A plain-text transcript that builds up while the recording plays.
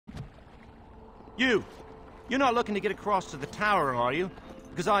You're not looking to get across to the tower, are you?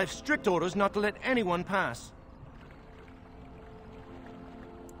 Because I have strict orders not to let anyone pass.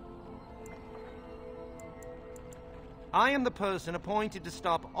 I am the person appointed to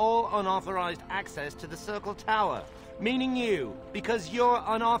stop all unauthorized access to the Circle Tower. Meaning you, because you're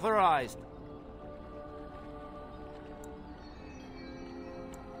unauthorized.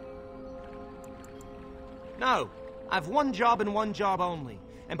 No, I've one job and one job only.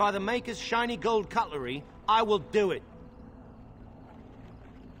 And by the Maker's shiny gold cutlery, I will do it.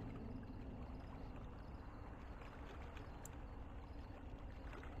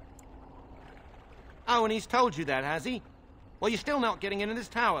 Oh, and he's told you that, has he? Well, you're still not getting into this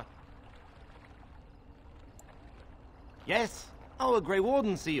tower. Yes? Oh, a Grey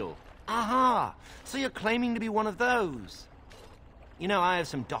Warden seal. Aha! So you're claiming to be one of those. You know, I have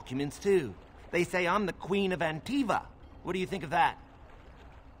some documents, too. They say I'm the Queen of Antiva. What do you think of that?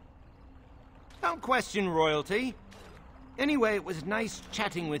 Don't question royalty. Anyway, it was nice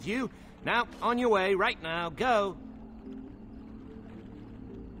chatting with you. Now, on your way, right now, go.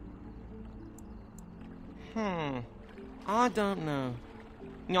 I don't know.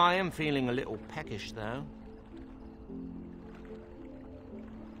 I am feeling a little peckish, though.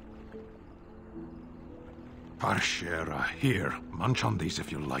 Parshera, here. Munch on these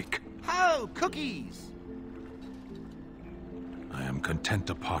if you like. Oh, cookies! I am content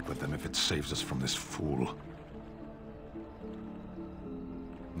to part with them if it saves us from this fool.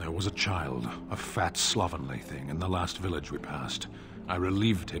 There was a child, a fat, slovenly thing, in the last village we passed. I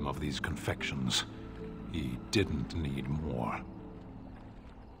relieved him of these confections. He didn't need more.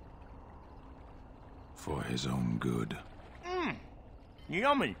 For his own good.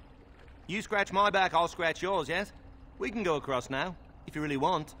 Yummy. You scratch my back, I'll scratch yours, yes? We can go across now, if you really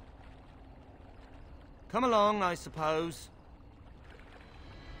want. Come along, I suppose.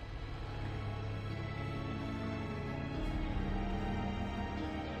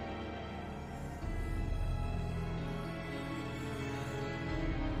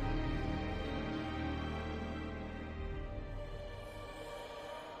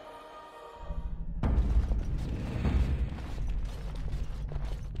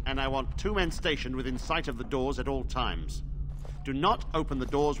 And I want 2 men stationed within sight of the doors at all times. Do not open the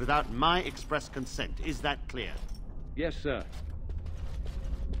doors without my express consent. Is that clear? Yes, sir.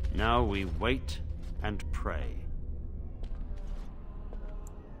 Now we wait and pray.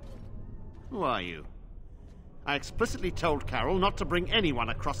 Who are you? I explicitly told Carol not to bring anyone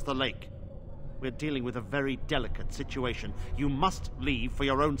across the lake. We're dealing with a very delicate situation. You must leave for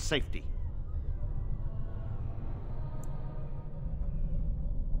your own safety.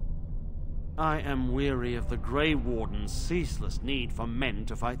 I am weary of the Grey Warden's ceaseless need for men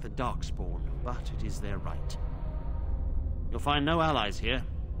to fight the Darkspawn, but it is their right. You'll find no allies here.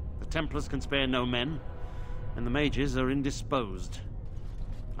 The Templars can spare no men, and the mages are indisposed.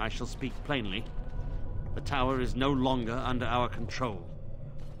 I shall speak plainly. The tower is no longer under our control.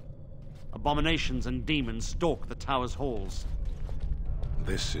 Abominations and demons stalk the tower's halls.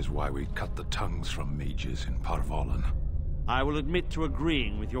 This is why we cut the tongues from mages in Parvolan. I will admit to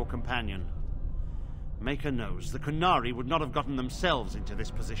agreeing with your companion. Maker knows the Kunari would not have gotten themselves into this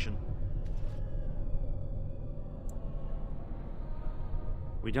position.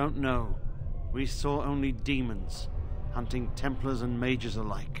 We don't know. We saw only demons, hunting Templars and mages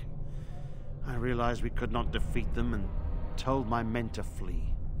alike. I realized we could not defeat them and told my men to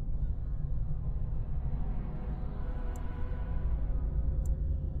flee.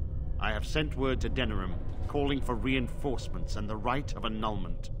 I have sent word to Denerim, calling for reinforcements and the right of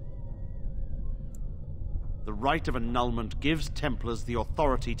annulment. The right of annulment gives Templars the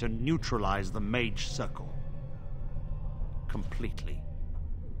authority to neutralize the Mage Circle. Completely.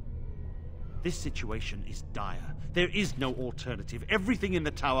 This situation is dire. There is no alternative. Everything in the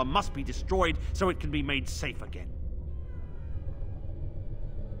tower must be destroyed so it can be made safe again.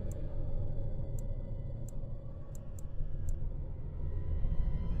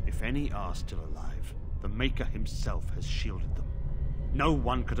 If any are still alive, the Maker himself has shielded them. No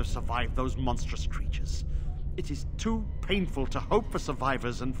one could have survived those monstrous creatures. It is too painful to hope for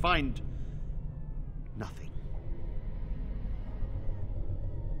survivors and find nothing.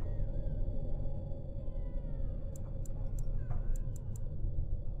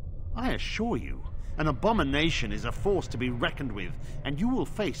 I assure you, an abomination is a force to be reckoned with, and you will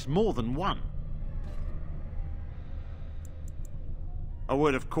face more than one. A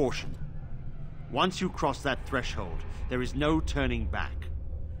word of caution. Once you cross that threshold, there is no turning back.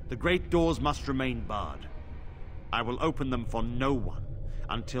 The great doors must remain barred. I will open them for no one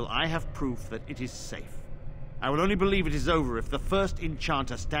until I have proof that it is safe. I will only believe it is over if the first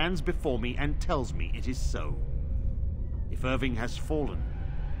enchanter stands before me and tells me it is so. If Irving has fallen,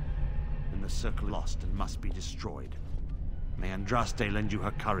 then the circle lost and must be destroyed. May Andraste lend you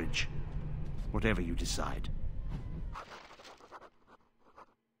her courage, whatever you decide.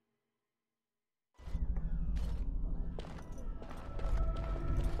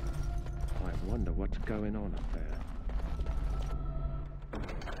 I wonder what's going on up there.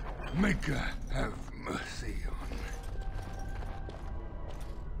 Maker, have mercy on.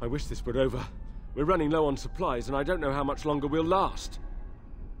 I wish this were over. We're running low on supplies, and I don't know how much longer we'll last.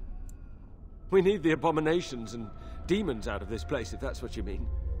 We need the abominations and demons out of this place, if that's what you mean.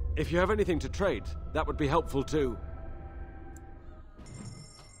 If you have anything to trade, that would be helpful too.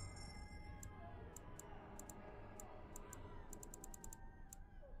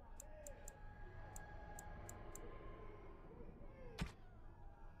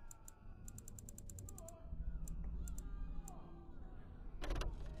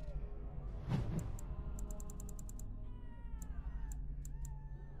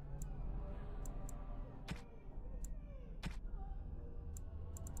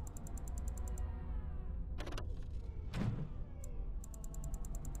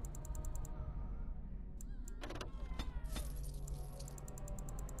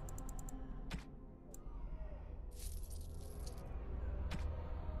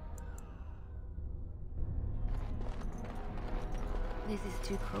 This is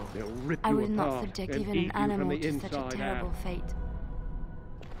too cruel. They'll rip I you would not apart subject and even eat an you from animal the to such a inside terrible out. fate.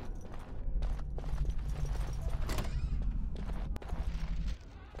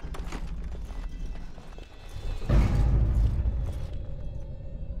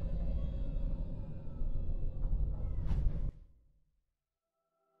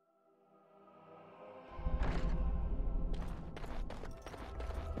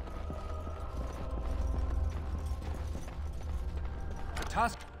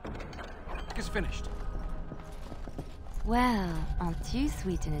 Task is finished. Well, aren't you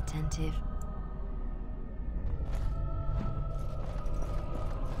sweet and attentive?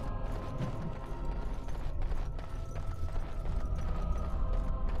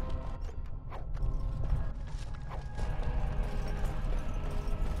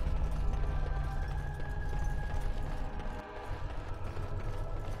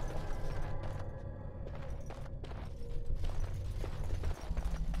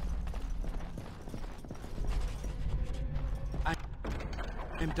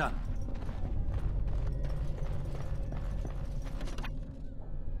 I'm done.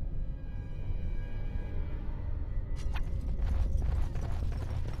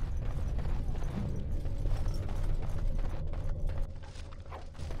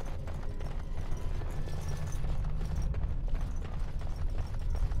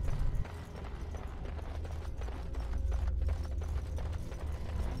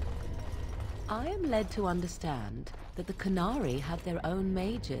 I am led to understand that the Canary have their own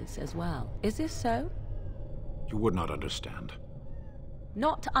mages as well. Is this so? You would not understand.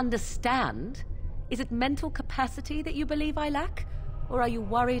 Not understand? Is it mental capacity that you believe I lack? Or are you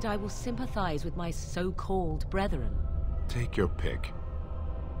worried I will sympathize with my so-called brethren? Take your pick.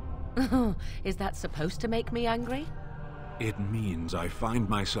 Is that supposed to make me angry? It means I find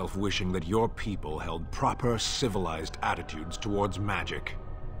myself wishing that your people held proper, civilized attitudes towards magic.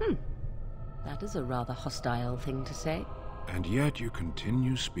 That is a rather hostile thing to say. And yet you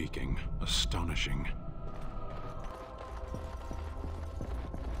continue speaking. Astonishing.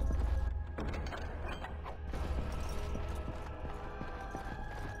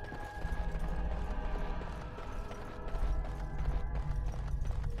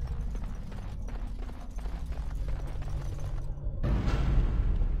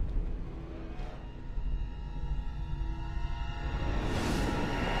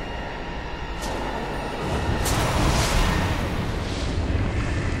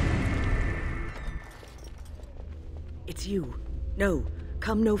 It's you. No,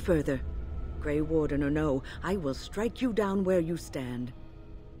 come no further. Grey Warden or no, I will strike you down where you stand.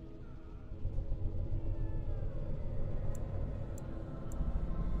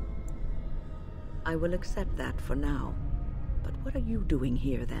 I will accept that for now. But what are you doing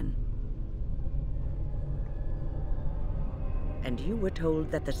here, then? And you were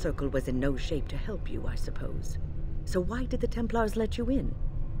told that the Circle was in no shape to help you, I suppose. So why did the Templars let you in?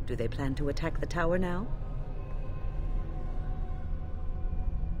 Do they plan to attack the tower now?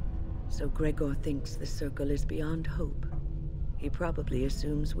 So Gregor thinks the Circle is beyond hope. He probably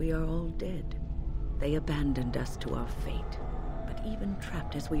assumes we are all dead. They abandoned us to our fate. But even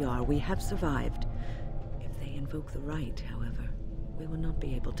trapped as we are, we have survived. If they invoke the right, however, we will not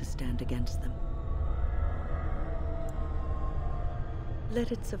be able to stand against them.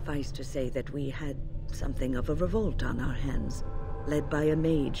 Let it suffice to say that we had something of a revolt on our hands, led by a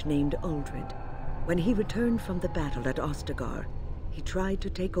mage named Uldred. When he returned from the battle at Ostagar, he tried to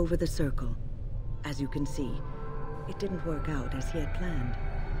take over the Circle. As you can see, it didn't work out as he had planned.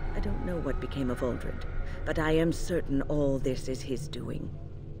 I don't know what became of Uldred, but I am certain all this is his doing.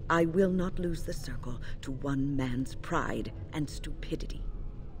 I will not lose the Circle to one man's pride and stupidity.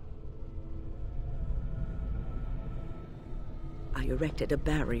 I erected a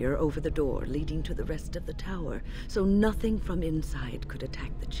barrier over the door leading to the rest of the tower, so nothing from inside could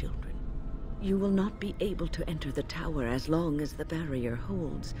attack the children. You will not be able to enter the tower as long as the barrier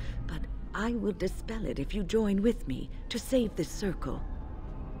holds, but I will dispel it if you join with me to save this Circle.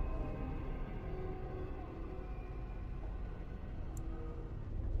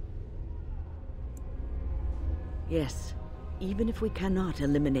 Yes, even if we cannot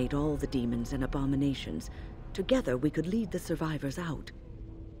eliminate all the demons and abominations, together we could lead the survivors out.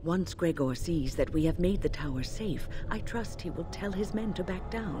 Once Gregor sees that we have made the tower safe, I trust he will tell his men to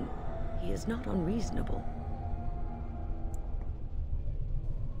back down. He is not unreasonable.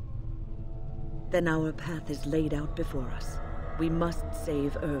 Then our path is laid out before us. We must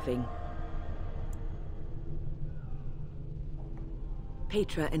save Irving.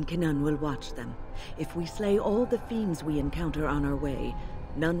 Petra and Kinan will watch them. If we slay all the fiends we encounter on our way,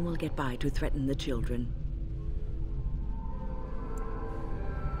 none will get by to threaten the children.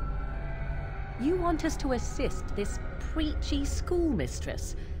 You want us to assist this preachy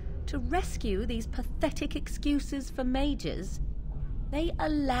schoolmistress to rescue these pathetic excuses for mages? They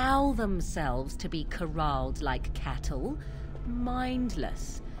allow themselves to be corralled like cattle,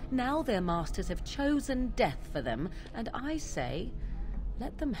 mindless. Now their masters have chosen death for them, and I say,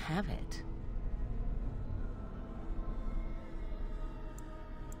 let them have it.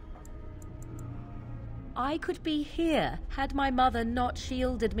 I could be here had my mother not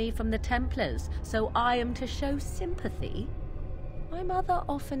shielded me from the Templars, so I am to show sympathy. My mother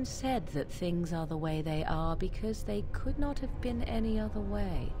often said that things are the way they are because they could not have been any other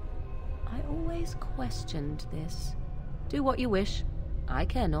way. I always questioned this. Do what you wish. I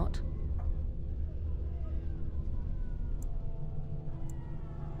care not.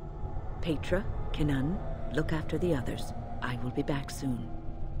 Petra, Kinan, look after the others. I will be back soon.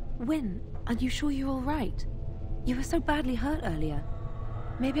 When? Are you sure you're all right? You were so badly hurt earlier.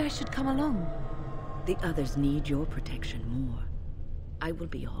 Maybe I should come along. The others need your protection more. I will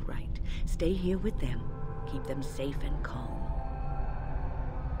be all right. Stay here with them. Keep them safe and calm.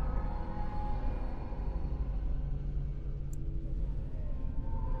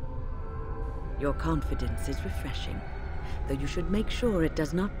 Your confidence is refreshing, though you should make sure it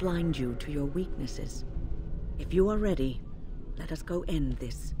does not blind you to your weaknesses. If you are ready, let us go end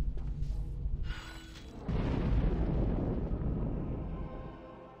this.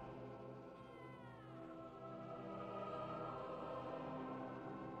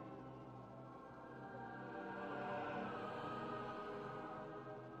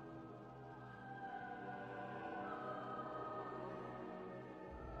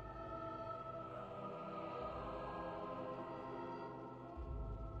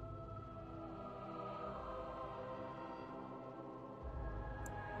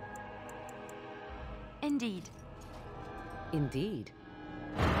 Indeed. Indeed.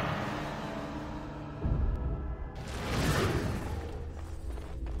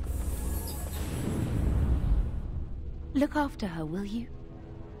 Look after her, will you?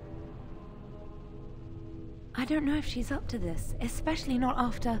 I don't know if she's up to this, especially not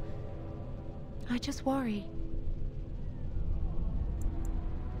after... I just worry.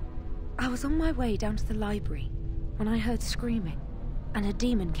 I was on my way down to the library when I heard screaming, and a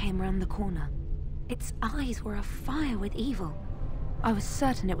demon came around the corner. Its eyes were afire with evil. I was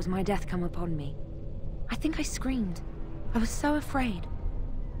certain it was my death come upon me. I think I screamed. I was so afraid.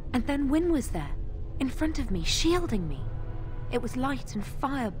 And then Wynne was there, in front of me, shielding me. It was light and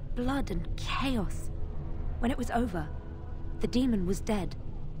fire, blood and chaos. When it was over, the demon was dead,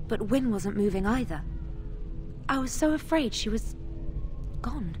 but Wynne wasn't moving either. I was so afraid she was...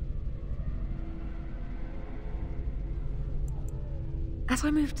 gone. As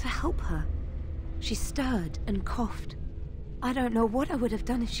I moved to help her, she stirred and coughed. I don't know what I would have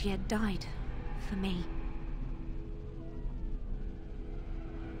done if she had died. For me.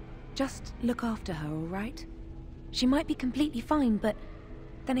 Just look after her, all right? She might be completely fine, but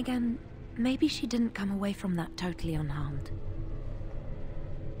then again, maybe she didn't come away from that totally unharmed.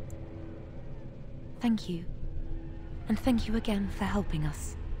 Thank you. And thank you again for helping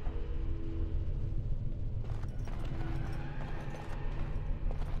us.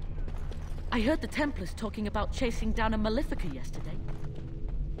 I heard the Templars talking about chasing down a Malefica yesterday.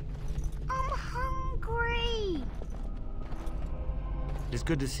 It is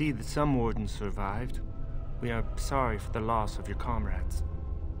good to see that some wardens survived. We are sorry for the loss of your comrades.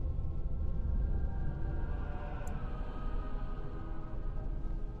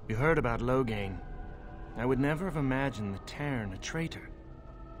 You heard about Loghain. I would never have imagined the Terran a traitor.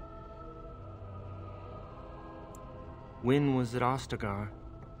 Wynne was at Ostagar.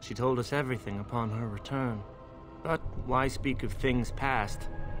 She told us everything upon her return. But why speak of things past?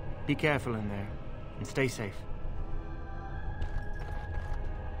 Be careful in there, and stay safe.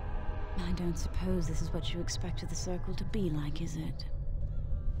 I don't suppose this is what you expected the Circle to be like, is it?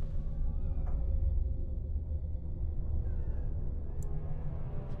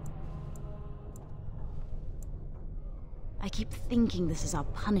 I keep thinking this is our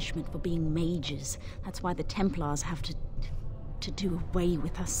punishment for being mages. That's why the Templars have to do away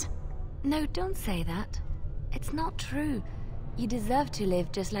with us. No, don't say that. It's not true. You deserve to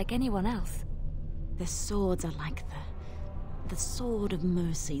live just like anyone else. Their swords are like the sword of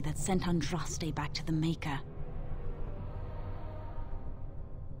mercy that sent Andraste back to the Maker.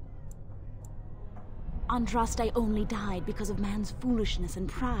 Andraste only died because of man's foolishness and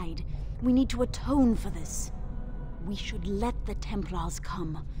pride. We need to atone for this. We should let the Templars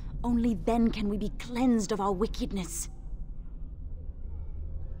come. Only then can we be cleansed of our wickedness.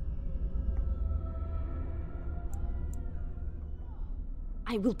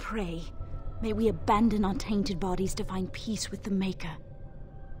 I will pray. May we abandon our tainted bodies to find peace with the Maker.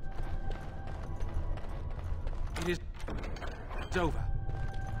 It's over.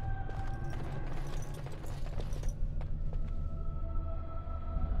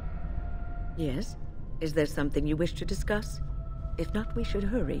 Yes? Is there something you wish to discuss? If not, we should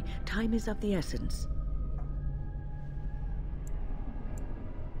hurry. Time is of the essence.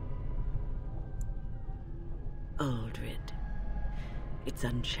 Aldred. It's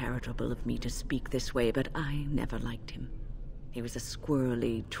uncharitable of me to speak this way, but I never liked him. He was a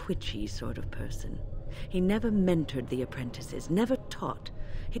squirrely, twitchy sort of person. He never mentored the apprentices, never taught.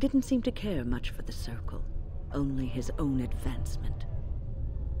 He didn't seem to care much for the Circle, only his own advancement.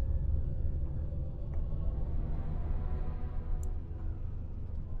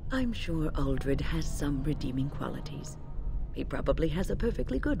 I'm sure Aldred has some redeeming qualities. He probably has a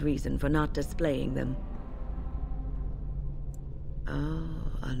perfectly good reason for not displaying them. Oh,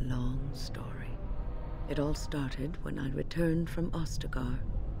 a long story. It all started when I returned from Ostagar.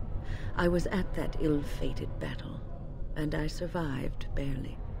 I was at that ill-fated battle, and I survived,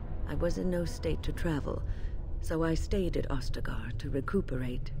 barely. I was in no state to travel, so I stayed at Ostagar to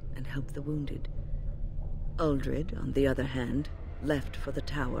recuperate and help the wounded. Aldred, on the other hand, left for the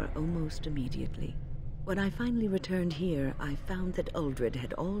tower almost immediately. When I finally returned here, I found that Aldred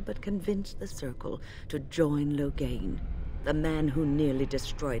had all but convinced the Circle to join Loghain, the man who nearly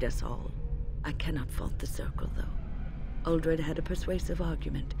destroyed us all. I cannot fault the Circle, though. Aldred had a persuasive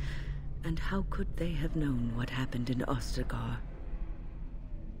argument, and how could they have known what happened in Ostagar?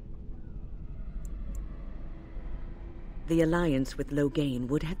 The alliance with Loghain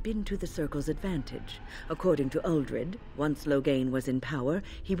would have been to the Circle's advantage. According to Aldred, once Loghain was in power,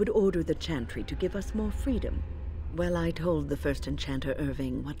 he would order the Chantry to give us more freedom. Well, I told the First Enchanter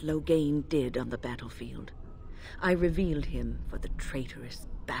Irving what Loghain did on the battlefield. I revealed him for the traitorous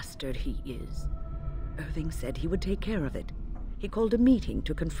bastard he is. Irving said he would take care of it. He called a meeting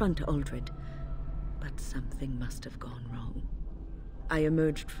to confront Aldred. But something must have gone wrong. I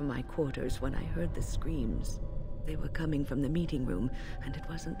emerged from my quarters when I heard the screams. They were coming from the meeting room, and it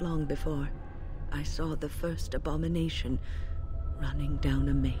wasn't long before I saw the first abomination running down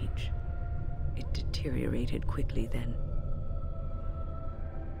a mage. It deteriorated quickly then.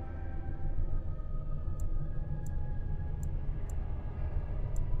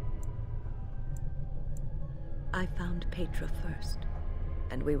 I found Petra first,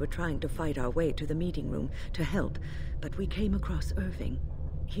 and we were trying to fight our way to the meeting room to help, but we came across Irving.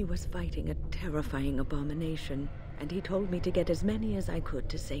 He was fighting a terrifying abomination, and he told me to get as many as I could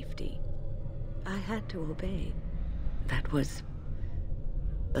to safety. I had to obey. That was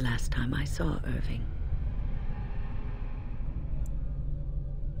the last time I saw Irving.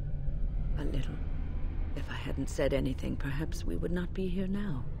 A little. If I hadn't said anything, perhaps we would not be here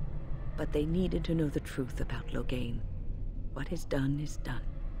now. But they needed to know the truth about Loghain. What is done is done.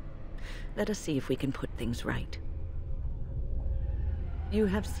 Let us see if we can put things right. You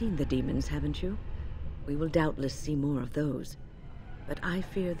have seen the demons, haven't you? We will doubtless see more of those. But I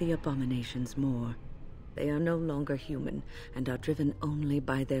fear the abominations more. They are no longer human, and are driven only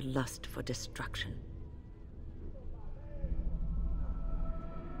by their lust for destruction.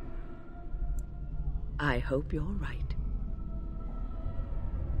 I hope you're right.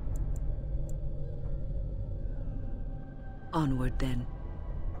 Onward, then.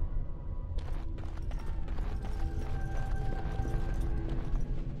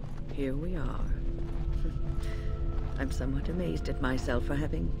 here we are. I'm somewhat amazed at myself for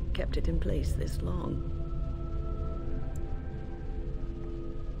having kept it in place this long.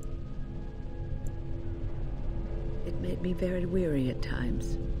 It made me very weary at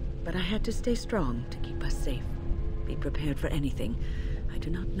times, but I had to stay strong to keep us safe. Be prepared for anything. I do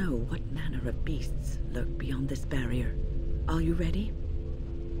not know what manner of beasts lurk beyond this barrier. Are you ready?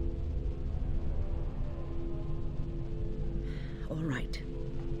 All right.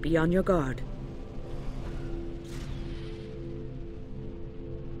 Be on your guard.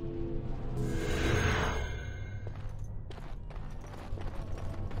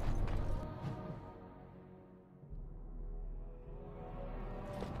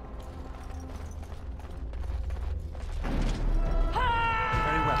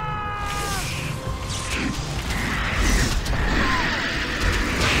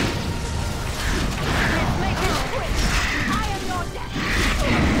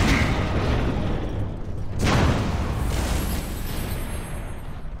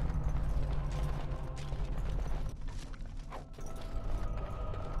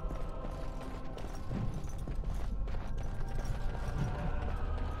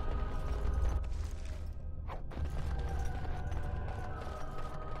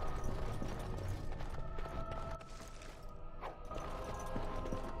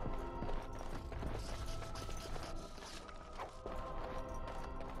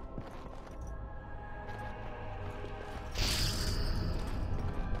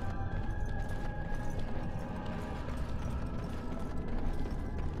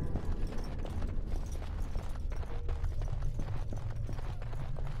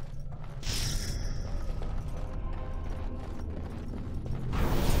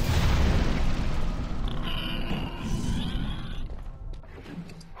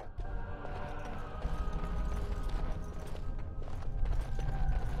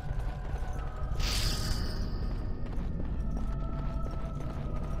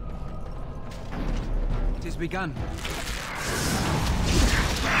 It has begun.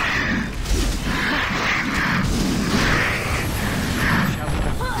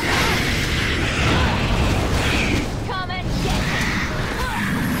 Come and get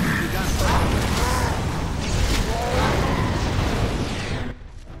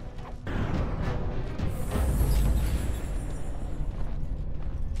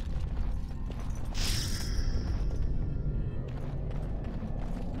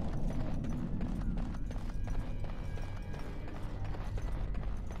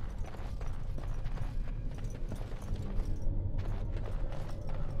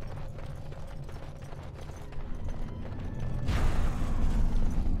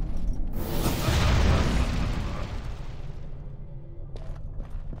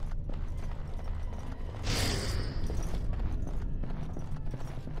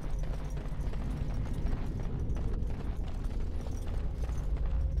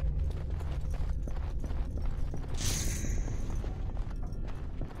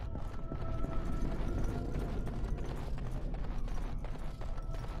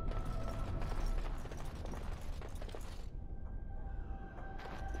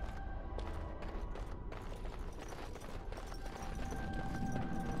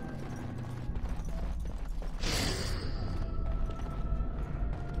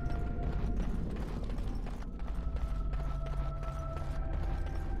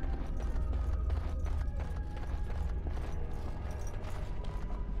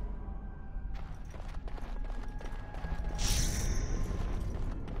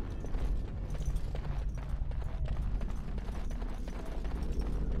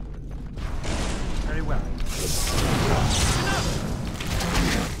Very well.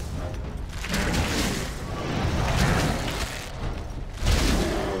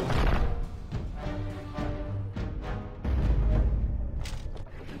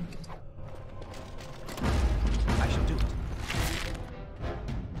 I shall do it.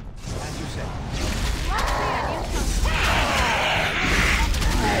 As you say.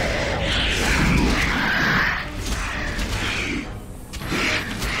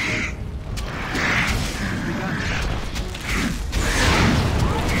 Begun.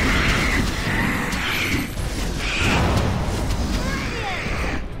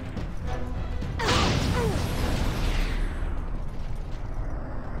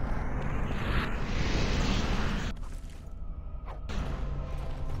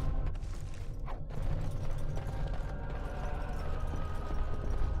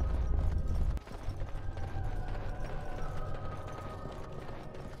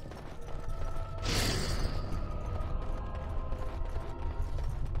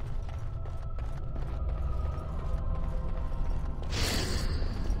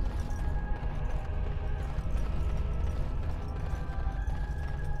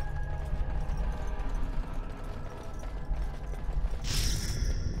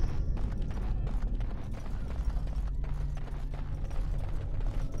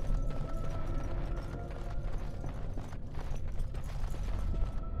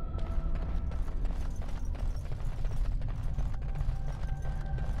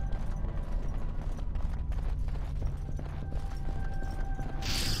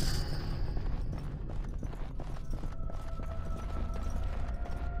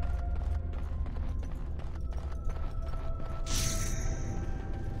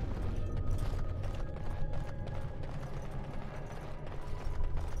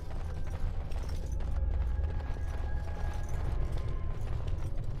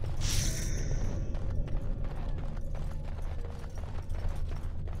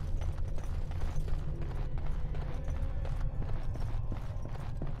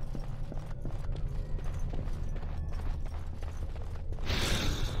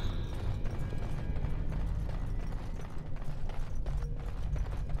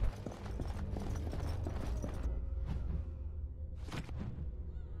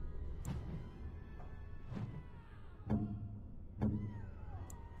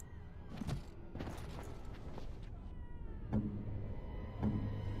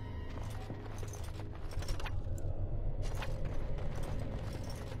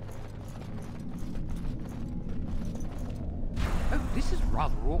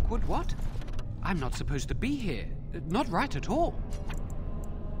 rather awkward, what? I'm not supposed to be here. Not right at all.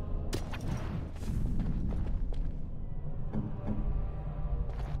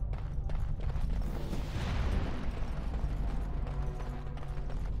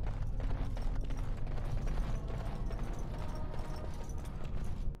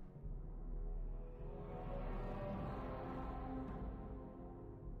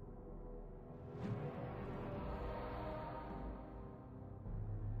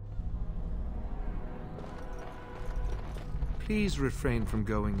 Please refrain from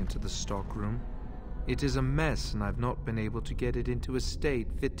going into the stockroom. It is a mess, and I've not been able to get it into a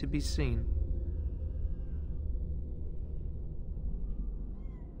state fit to be seen.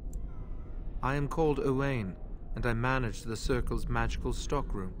 I am called Owain, and I manage the Circle's magical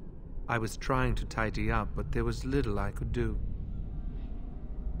stockroom. I was trying to tidy up, but there was little I could do.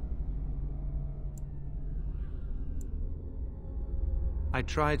 I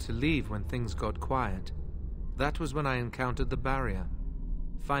tried to leave when things got quiet. That was when I encountered the barrier.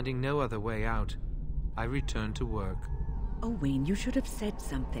 Finding no other way out, I returned to work. Owain, you should have said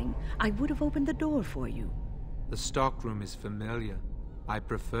something. I would have opened the door for you. The stockroom is familiar. I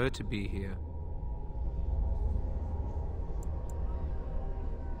prefer to be here.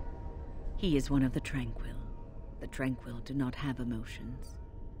 He is one of the Tranquil. The Tranquil do not have emotions.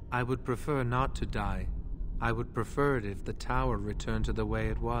 I would prefer not to die. I would prefer it if the tower returned to the way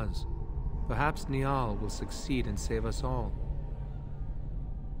it was. Perhaps Niall will succeed and save us all.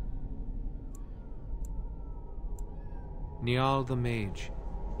 Niall the Mage.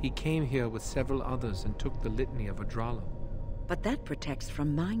 He came here with several others and took the litany of Adralla. But that protects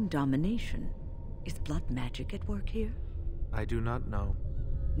from mind domination. Is blood magic at work here? I do not know.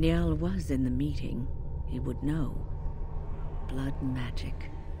 Niall was in the meeting. He would know. Blood magic.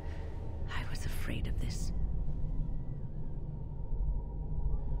 I was afraid of this.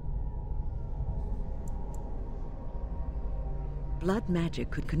 Blood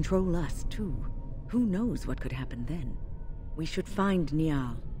magic could control us, too. Who knows what could happen then? We should find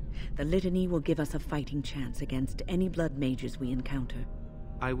Niall. The litany will give us a fighting chance against any blood mages we encounter.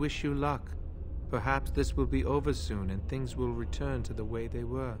 I wish you luck. Perhaps this will be over soon and things will return to the way they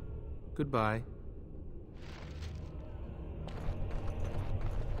were. Goodbye.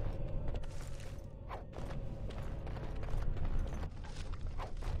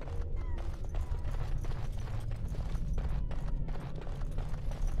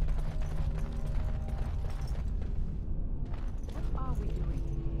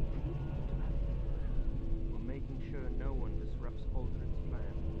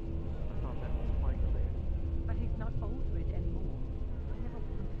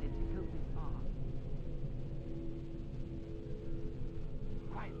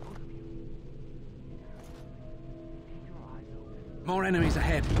 More enemies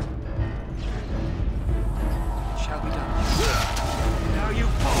ahead. It shall be done. Now you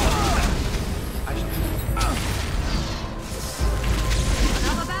fall! I shall...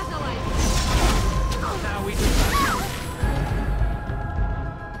 Another battle, Now we do that.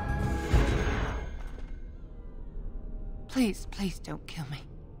 Please, please don't kill me.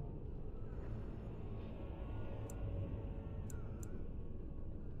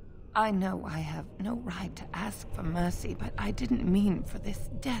 I know I have no right to ask for mercy, but I didn't mean for this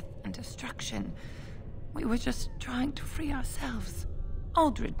death and destruction. We were just trying to free ourselves.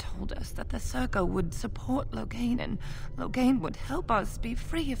 Aldred told us that the Circle would support Loghain, and Loghain would help us be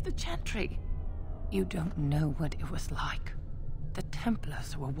free of the Chantry. You don't know what it was like. The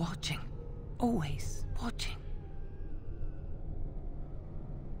Templars were watching. Always watching.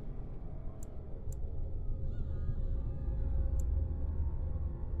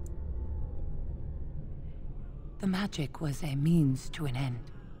 The magic was a means to an end.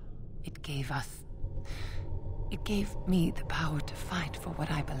 It gave me the power to fight for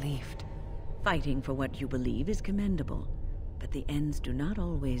what I believed. Fighting for what you believe is commendable, but the ends do not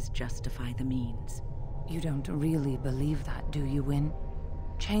always justify the means. You don't really believe that, do you, Wynne?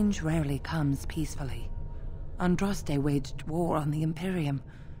 Change rarely comes peacefully. Andraste waged war on the Imperium.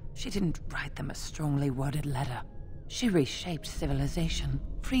 She didn't write them a strongly worded letter. She reshaped civilization,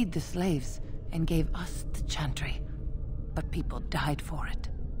 freed the slaves, and gave us the Chantry. But people died for it.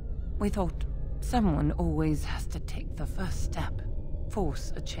 We thought someone always has to take the first step,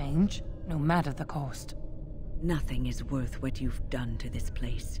 force a change, no matter the cost. Nothing is worth what you've done to this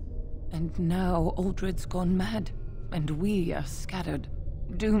place. And now Aldred's gone mad, and we are scattered,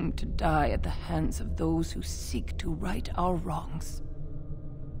 doomed to die at the hands of those who seek to right our wrongs.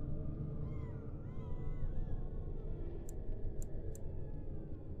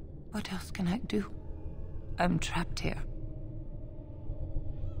 What else can I do? I'm trapped here.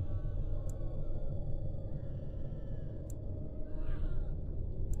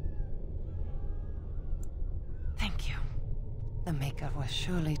 The Maker will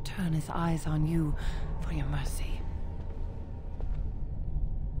surely turn his eyes on you for your mercy.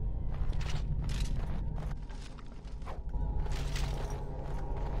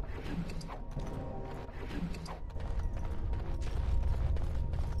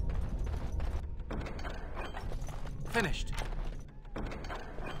 Finished.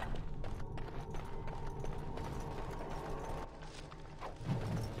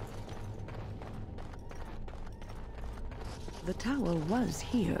 The tower was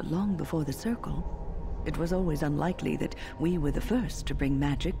here long before the Circle. It was always unlikely that we were the first to bring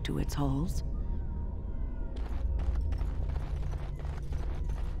magic to its halls.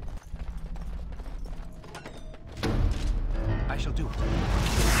 I shall do it.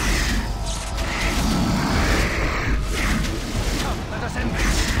 Come, let us end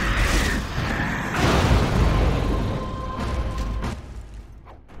this.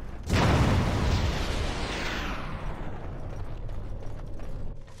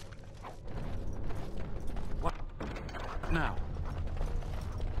 What now?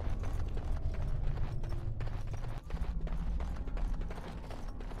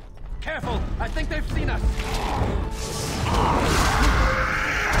 Careful! I think they've seen us!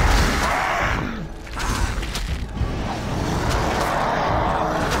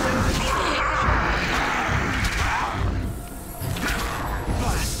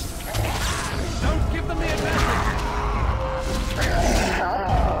 Don't give them the advantage!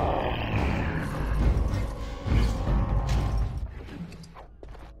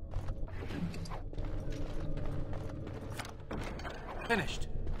 Finished.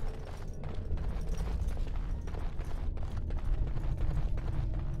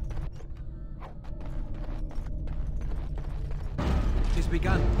 It's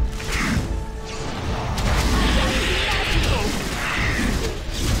begun.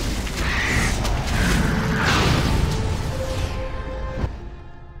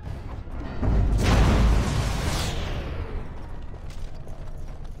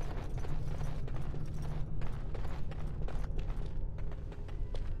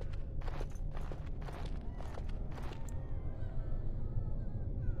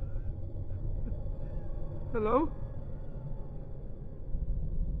 Hello?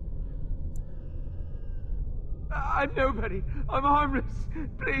 I'm nobody. I'm harmless.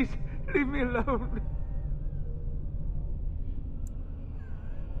 Please, leave me alone.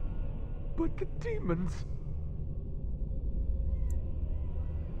 But the demons...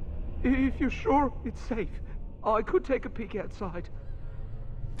 If you're sure it's safe, I could take a peek outside.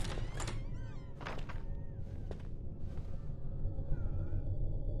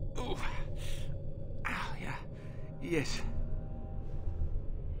 Oh. Ow, yeah. Yes.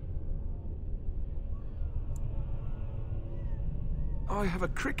 I have a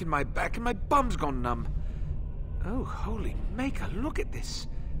crick in my back and my bum's gone numb. Oh, holy Maker, look at this.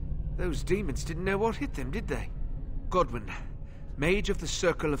 Those demons didn't know what hit them, did they? Godwin, Mage of the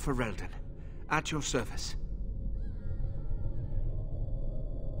Circle of Ferelden, at your service.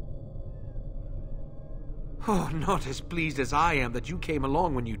 Oh, not as pleased as I am that you came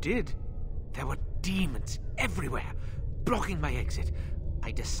along when you did. There were demons everywhere, blocking my exit.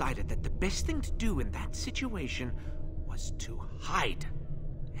 I decided that the best thing to do in that situation was to hide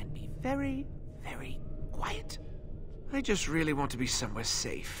and be very, very quiet. I just really want to be somewhere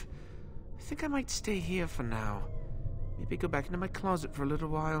safe. I think I might stay here for now. Maybe go back into my closet for a little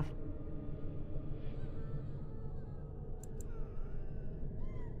while.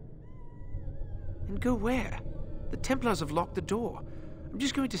 And go where? The Templars have locked the door. I'm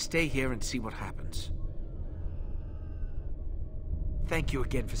just going to stay here and see what happens. Thank you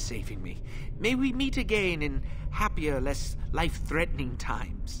again for saving me. May we meet again in happier, less life-threatening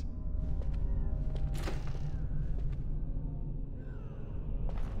times.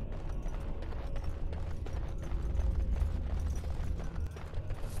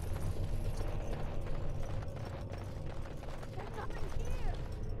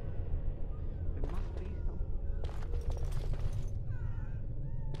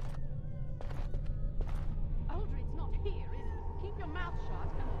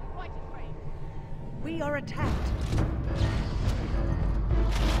 We are attacked.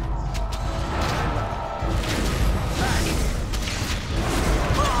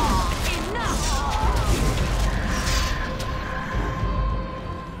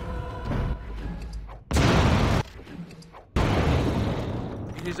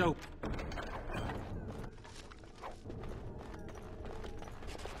 It is open.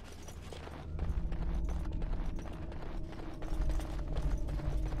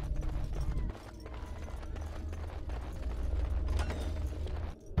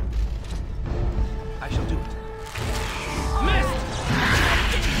 I shall do it. Missed!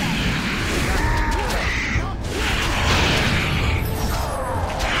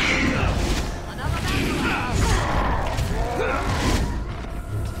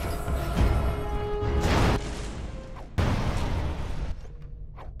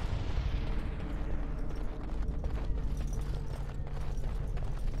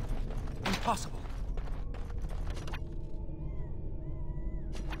 possible?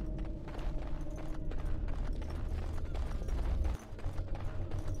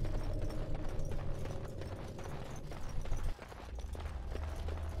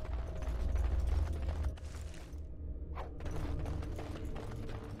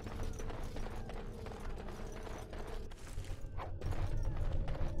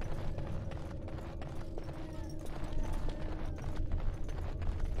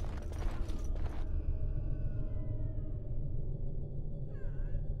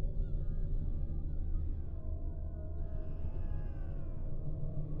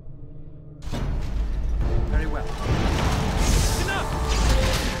 Very well. Enough!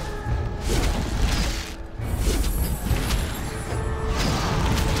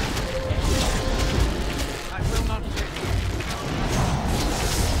 I will not fail.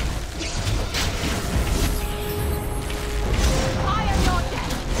 I am your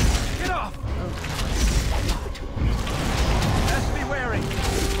death! Get off! Best be wary.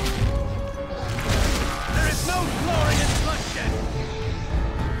 There is no glory in bloodshed!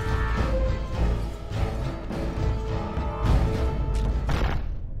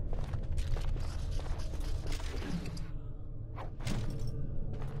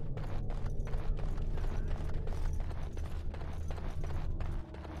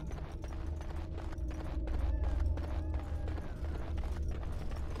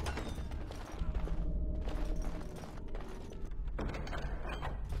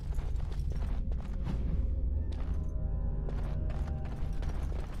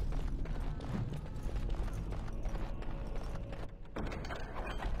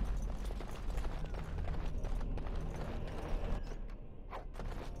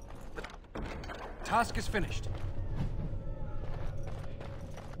 Task is finished.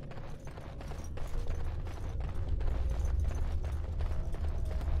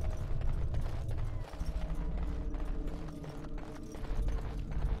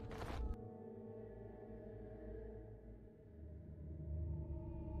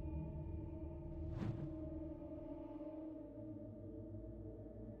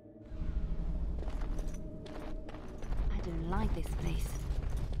 I don't like this place.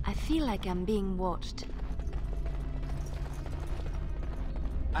 I feel like I'm being watched.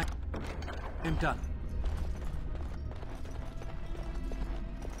 I'm done.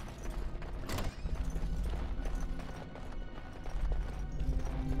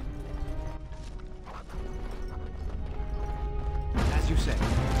 As you say.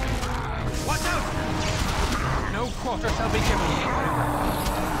 Watch out! No quarter shall be given you.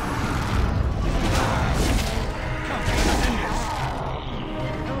 Come, let us end this.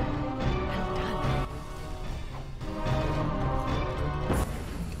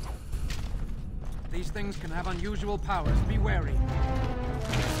 These things can have unusual powers. Be wary. Now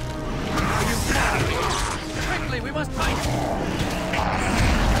you fall! Quickly, we must fight!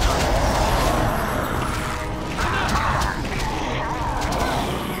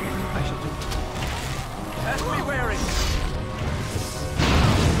 I shall do it. Best be wary.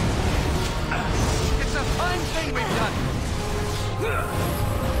 It's a fine thing we've done.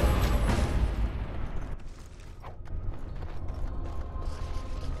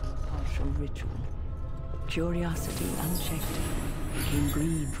 Partial ritual. Curiosity unchecked became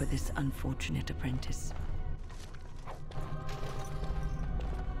green for this unfortunate apprentice.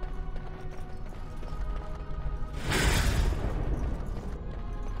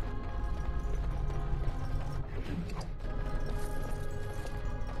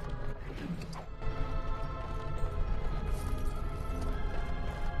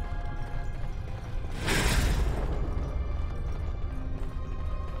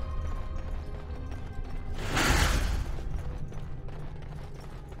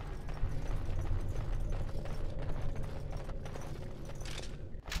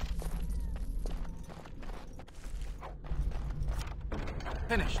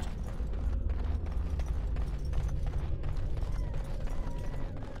 Finished.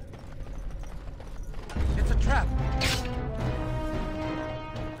 It's a trap.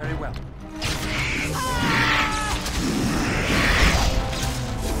 Very well.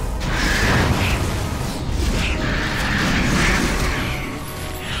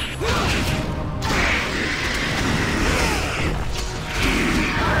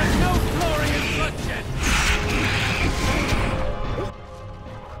 There is no glory in bloodshed.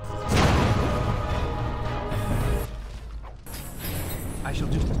 I shall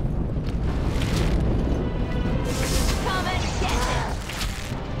do it. Come and get it!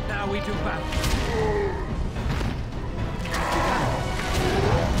 Now we do battle.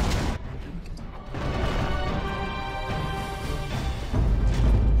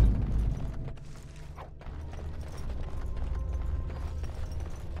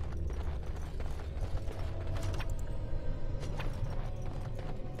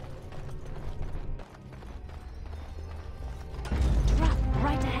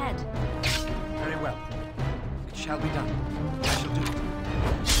 shall be done. I shall do it.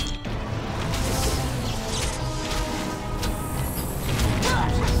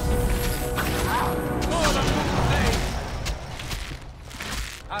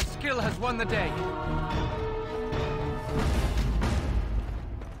 Our skill has won the day.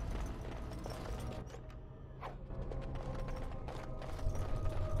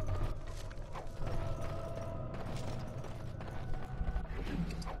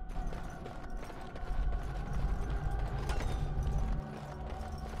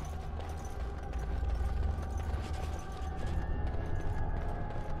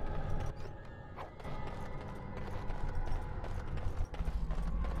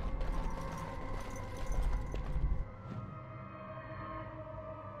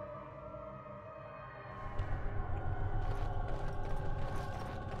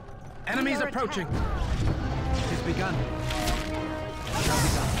 Enemies approaching. It has begun. Shall be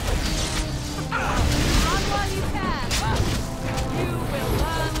done. Run while you can. You will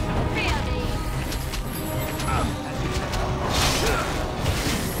learn fear me.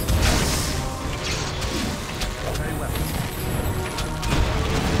 Very well.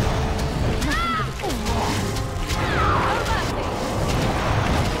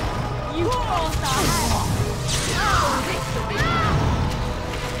 You forced our hand. Oh, victory.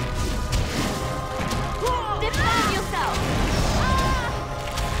 Defend yourself!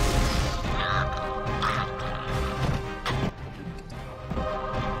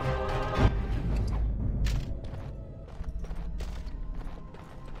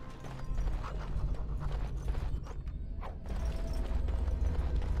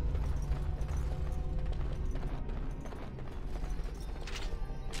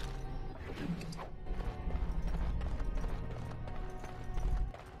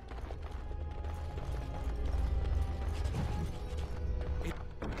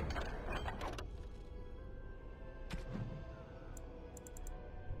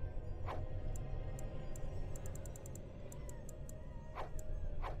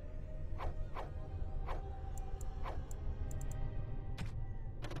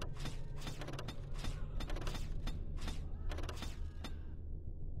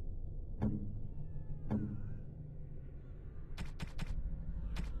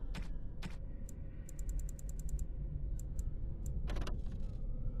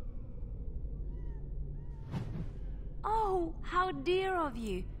 Oh, how dear of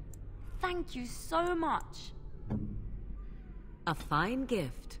you. Thank you so much. A fine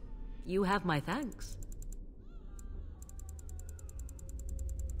gift. You have my thanks.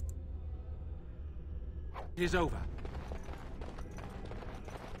 It is over.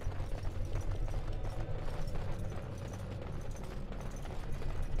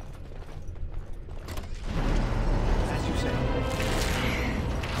 As you say.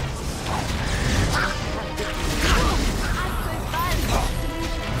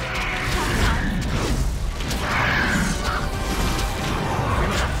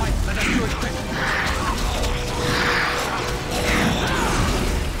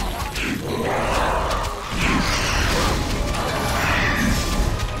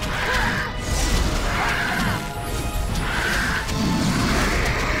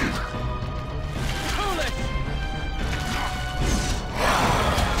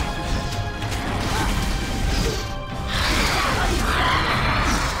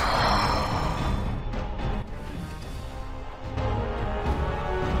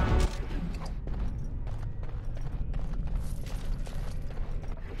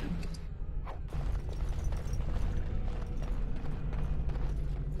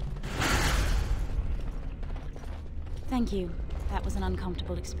 Thank you. That was an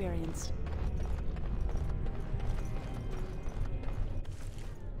uncomfortable experience.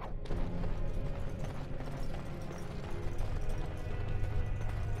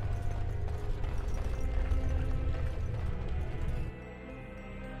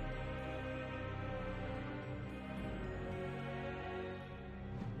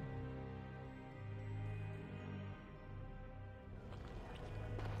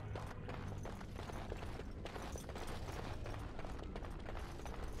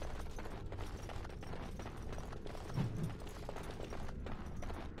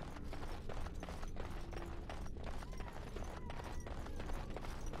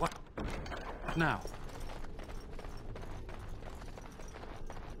 Now.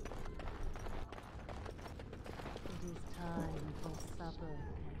 It is time for supper.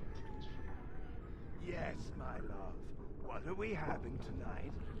 Yes, my love. What are we having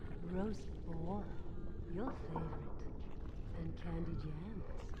tonight? Roast boar, your favorite, and candied yams.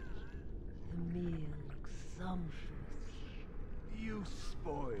 The meal looks sumptuous. You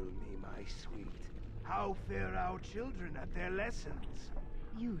spoil me, my sweet. How fare our children at their lessons?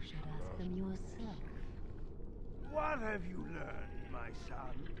 You should ask them yourself. What have you learned, my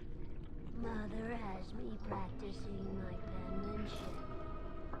son? Mother has me practicing my penmanship.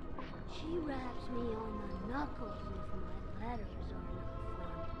 She raps me on the knuckles if my letters are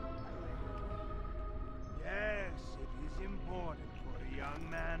not formed correctly. Yes, it is important for a young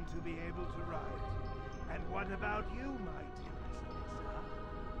man to be able to write. And what about you, my dear Miss Alyssa?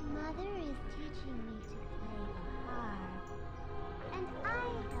 Mother is teaching me to play the harp. And I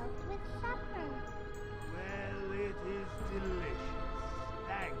help with supper. Well, it is delicious.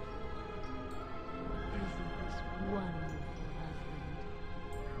 Thank you. Isn't this wonderful, husband?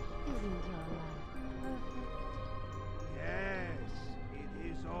 Isn't your life perfect? Yes, it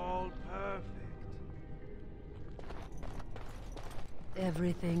is all perfect.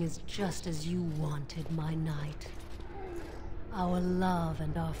 Everything is just as you wanted, my knight. Our love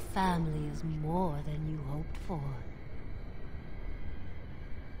and our family is more than you hoped for.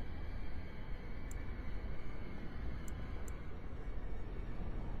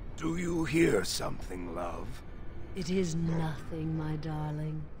 Do you hear something, love? It is nothing, my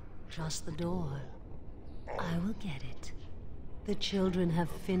darling. Just the door. I will get it. The children have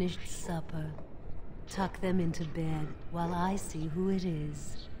finished supper. Tuck them into bed while I see who it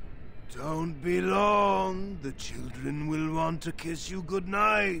is. Don't be long. The children will want to kiss you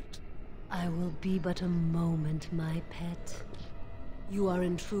goodnight. I will be but a moment, my pet. You are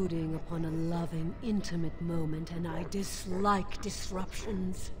intruding upon a loving, intimate moment, and I dislike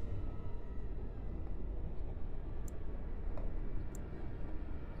disruptions.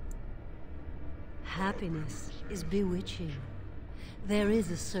 Happiness is bewitching. There is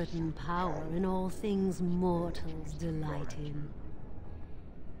a certain power in all things mortals delight in.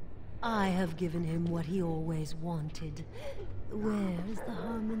 I have given him what he always wanted. Where is the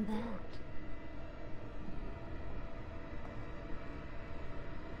harm in that?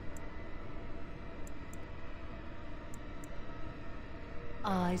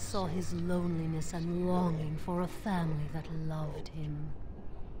 I saw his loneliness and longing for a family that loved him.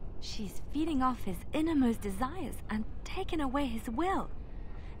 She's feeding off his innermost desires and taking away his will.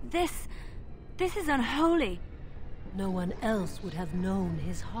 This is unholy. No one else would have known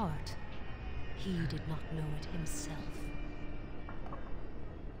his heart. He did not know it himself.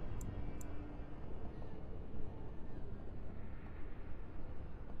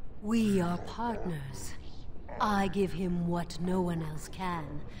 We are partners. I give him what no one else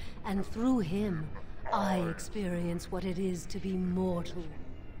can, and through him, I experience what it is to be mortal.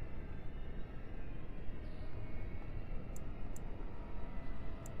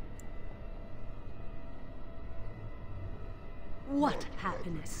 What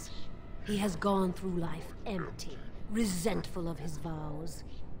happiness! He has gone through life empty, resentful of his vows.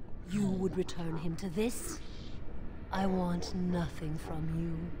 You would return him to this? I want nothing from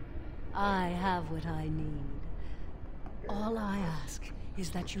you. I have what I need. All I ask is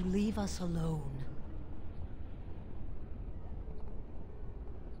that you leave us alone.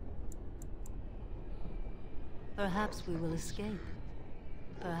 Perhaps we will escape.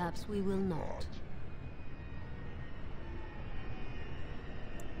 Perhaps we will not.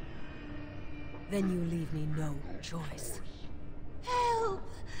 Then you leave me no choice. Help!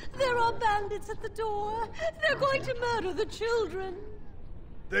 There are bandits at the door! They're going to murder the children!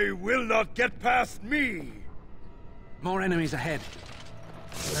 They will not get past me! More enemies ahead.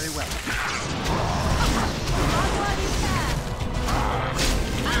 Very well.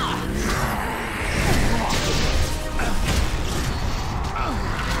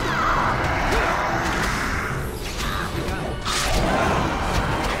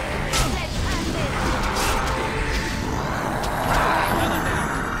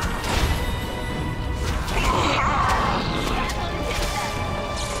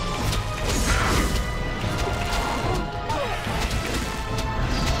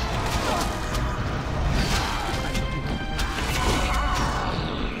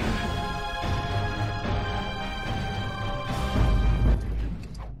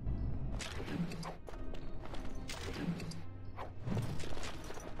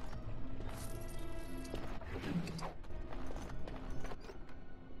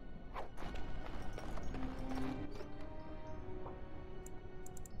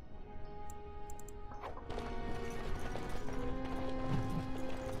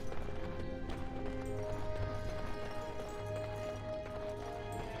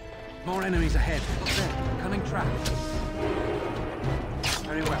 More enemies ahead. There, cunning trap.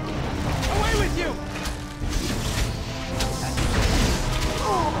 Very well. Away with you!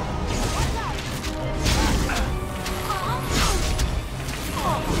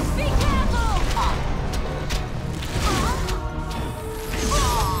 Be careful!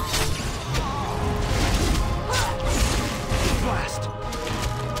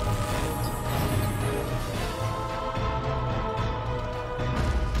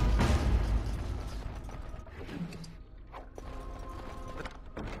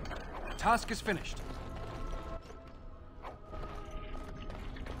 task is finished.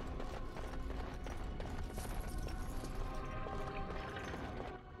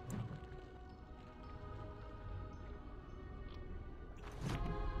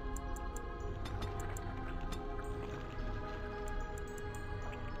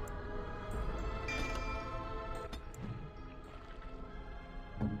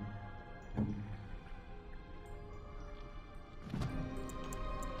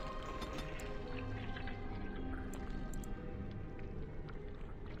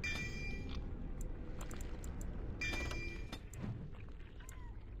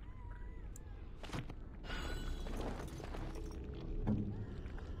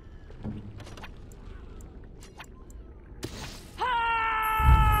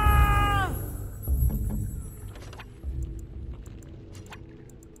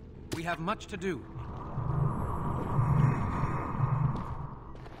 We have much to do.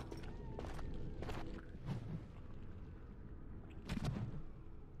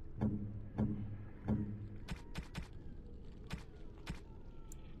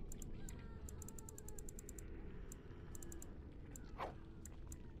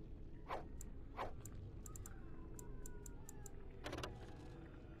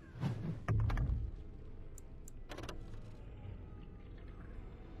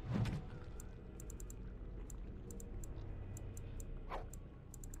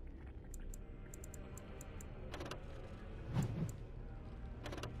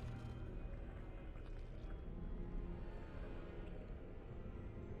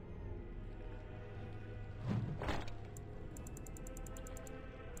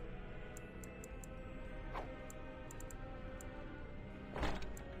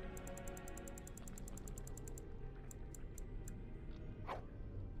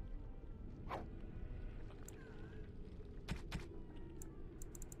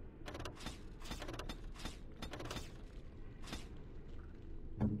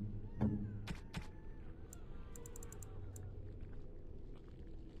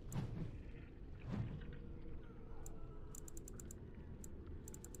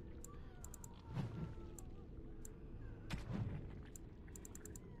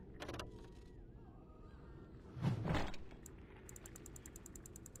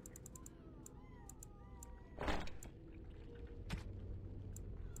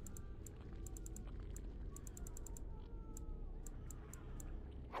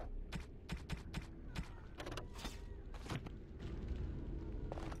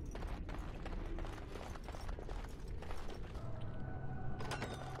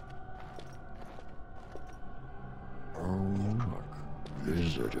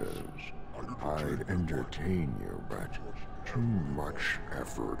 Visitors. I'd entertain you, but too much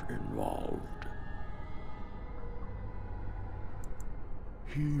effort involved.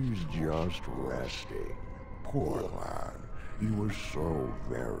 He's just resting. Poor lad. He was so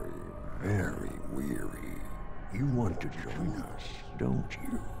very, very weary. You want to join us, don't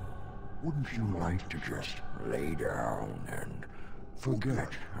you? Wouldn't you like to just lay down and forget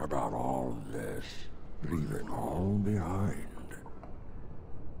about all of this? Leave it all behind.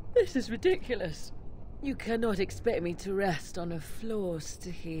 This is ridiculous. You cannot expect me to rest on a floor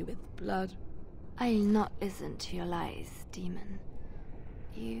sticky with blood. I'll not listen to your lies, demon.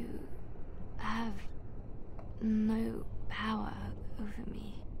 You have no power over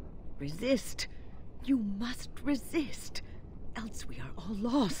me. Resist. You must resist, else we are all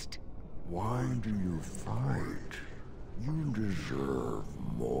lost. Why do you fight? You deserve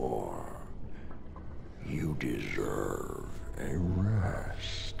more. You deserve a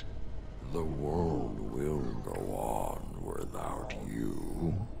rest. The world